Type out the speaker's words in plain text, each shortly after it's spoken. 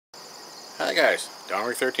Hi guys,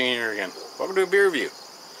 Dominic13 here again. Welcome to a beer review.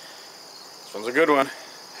 This one's a good one,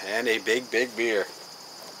 and a big beer.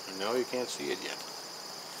 No, you can't see it yet.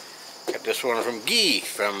 Got this one from Guy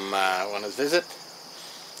from on his visit.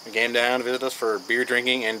 He came down to visit us for beer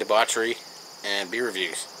drinking and debauchery and beer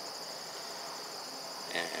reviews.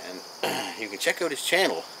 And you can check out his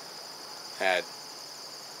channel at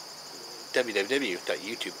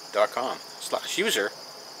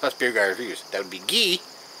www.youtube.com/user/beerguyreviews. That would be Guy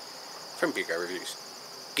from Beer Guy Reviews.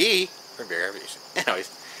 Guy from Beer Guy Reviews. Anyways,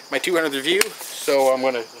 my 200th review. So I'm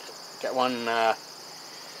gonna get one. I'm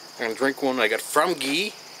gonna drink one I got from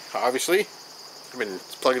Guy. Obviously, I've been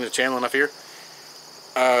plugging the channel enough here.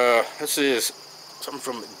 This is something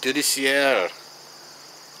from Judiciaire.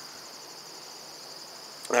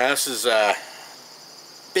 This is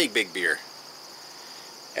big beer,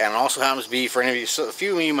 and it also happens to be, for any of you, so a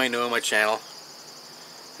few of you might know on my channel,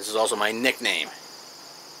 this is also my nickname.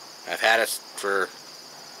 I've had it for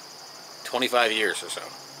 25 years or so.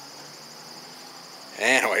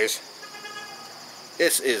 Anyways,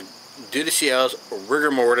 this is Judiciaire's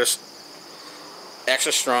Rigor Mortis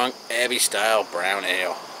Extra Strong Abbey Style Brown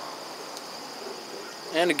Ale.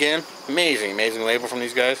 And again, amazing label from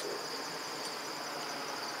these guys.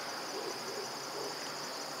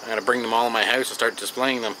 I'm going to bring them all in my house and start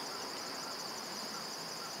displaying them.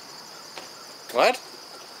 What?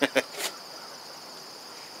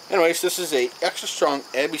 Anyways, this is a extra strong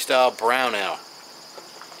Abbey style brown ale.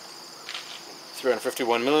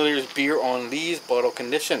 351 milliliters beer on lees, bottle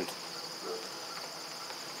conditioned.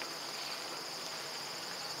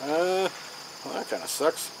 Well, that kind of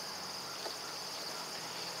sucks.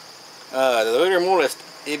 De Rigor Mortis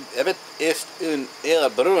is un ale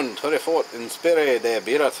brun torrefort inspiré de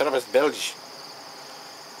bière Trappist Belge,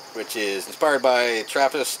 which is inspired by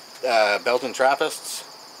Trappist, Belgian Trappists.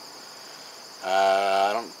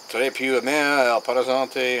 Très più amer, el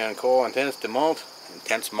présente encore intense malt,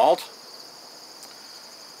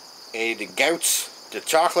 et de gouts, de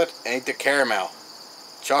chocolate and de caramel.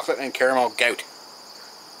 Chocolate and caramel gout.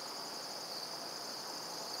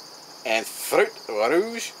 And fruit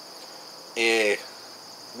rouge,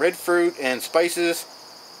 red fruit and spices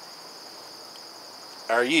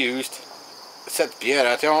are used. Cette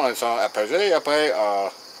bière sont apposées après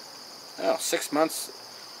 6 months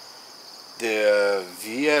de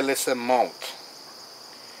vieillissement.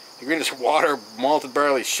 Ingredients: water, malted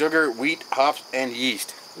barley, sugar, wheat, hops, and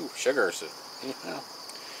yeast. Ooh, sugar. Yeah.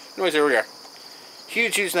 Anyways, there we are.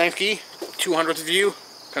 Huge thanks, Guy. 200th review.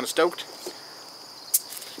 Kind of stoked.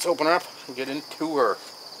 Let's open her up and get into her.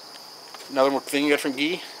 Another more thing you got from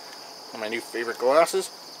Guy. One of my new favorite glasses.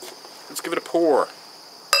 Let's give it a pour.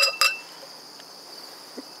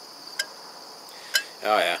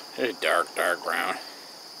 Oh yeah, it's dark brown.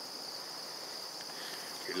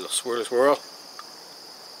 Good little swirl.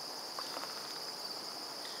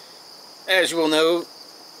 As you will know,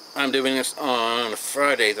 I'm doing this on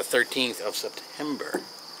Friday the 13th of September.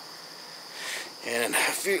 And in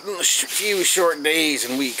a few short days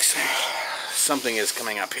and weeks, something is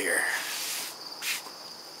coming up here.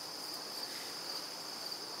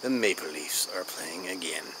 The Maple Leafs are playing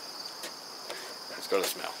again. Let's go to the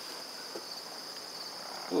smell.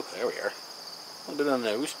 Ooh, there we are. A little bit on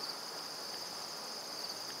the nose.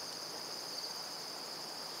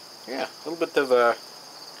 Yeah, a little bit of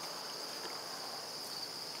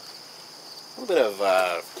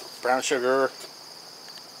brown sugar.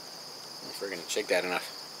 If we're gonna shake that enough. A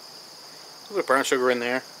little bit of brown sugar in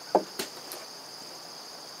there.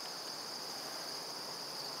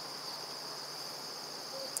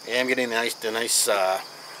 Yeah, I'm getting the nice. I'm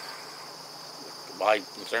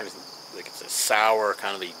starting to like it's a sour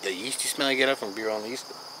kind of the yeasty smell I get up from beer on yeast.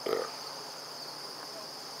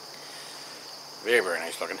 Very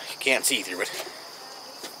nice looking. You can't see through it.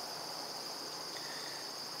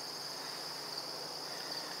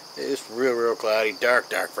 It's real cloudy, dark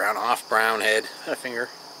brown, off brown head. A finger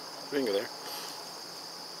there.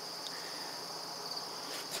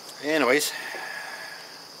 Anyways,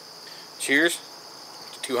 cheers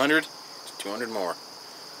to 200. To 200 more.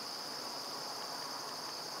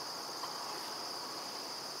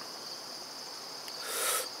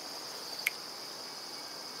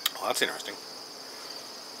 Well, that's interesting.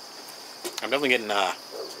 I'm definitely getting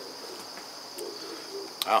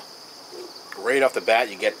right off the bat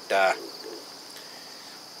you get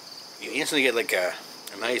you instantly get like a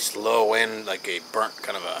nice low end, like a burnt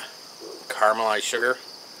kind of a caramelized sugar.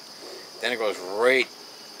 Then it goes right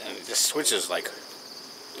and it just switches like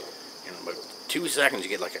in about 2 seconds. You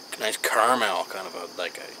get like a nice caramel kind of a,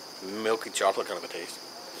 like a milky chocolate kind of a taste.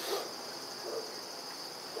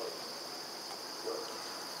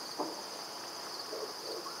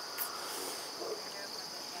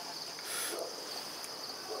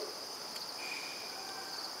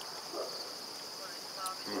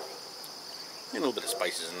 a little bit of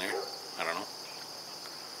spices in there. I don't know.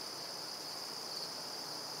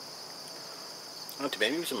 Not too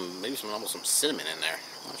bad. Maybe almost some cinnamon in there.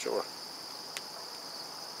 I'm not sure.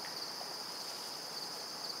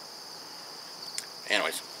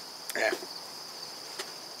 Anyways, yeah.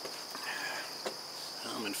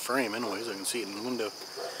 I'm in frame anyways. I can see it in the window.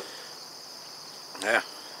 Yeah.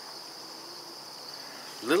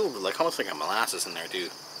 Little bit like almost like a molasses in there too.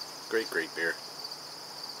 Great beer.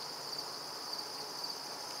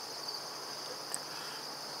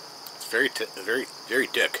 It's very thick. Very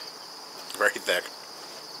thick.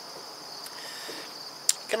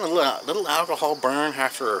 Kind of a little alcohol burn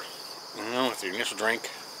after, with your initial drink.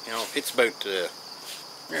 It's about,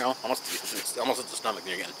 almost at the stomach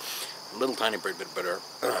there again. A little tiny bit better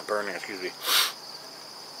burning, excuse me.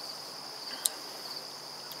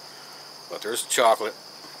 But there's the chocolate.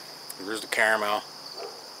 There's the caramel.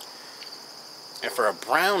 And for a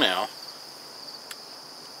brown ale,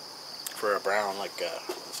 like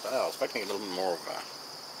style, I was expecting a little bit more of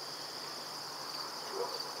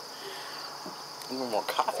a little more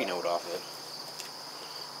coffee note off of it.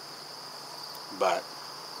 But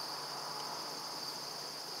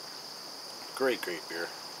great beer.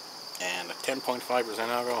 And a 10.5%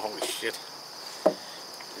 alcohol, holy shit.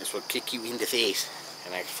 This will kick you in the face.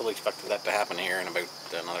 And I fully expected that to happen here in about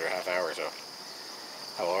another half hour or so.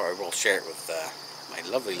 I will share it with my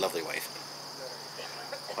lovely wife.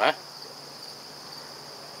 What?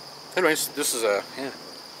 Anyways, this is yeah.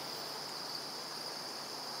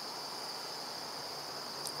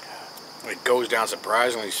 It goes down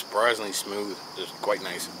surprisingly smooth. Just quite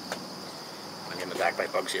nice. I'm getting attacked by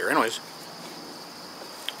bugs here. Anyways,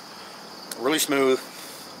 really smooth.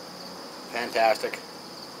 Fantastic.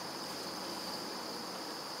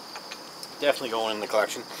 Definitely going in the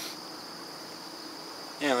collection.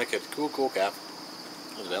 Yeah, like a cool cap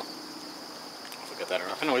as well. If I got that or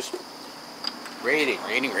not. Anyways, rating.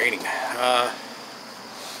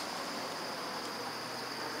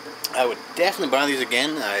 I would definitely buy these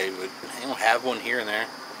again. I would have one here and there.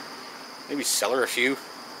 Maybe cellar a few.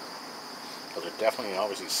 Those are definitely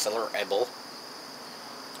obviously cellarable.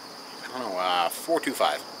 I don't know,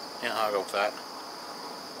 4.25. Yeah, I'll go with that.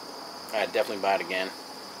 I'd definitely buy it again.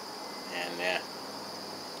 And yeah.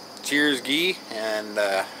 Cheers, Guy, and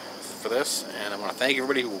for this. And I want to thank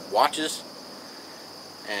everybody who watches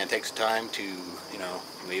and takes time to,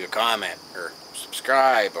 leave a comment or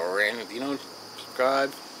subscribe or anything,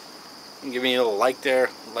 subscribe. You can give me a little like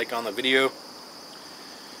there, like on the video.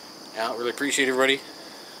 I really appreciate everybody.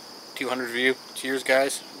 200 of you. Cheers,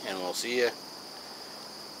 guys, and we'll see you in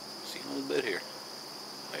a little bit here.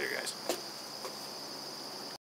 Later, guys.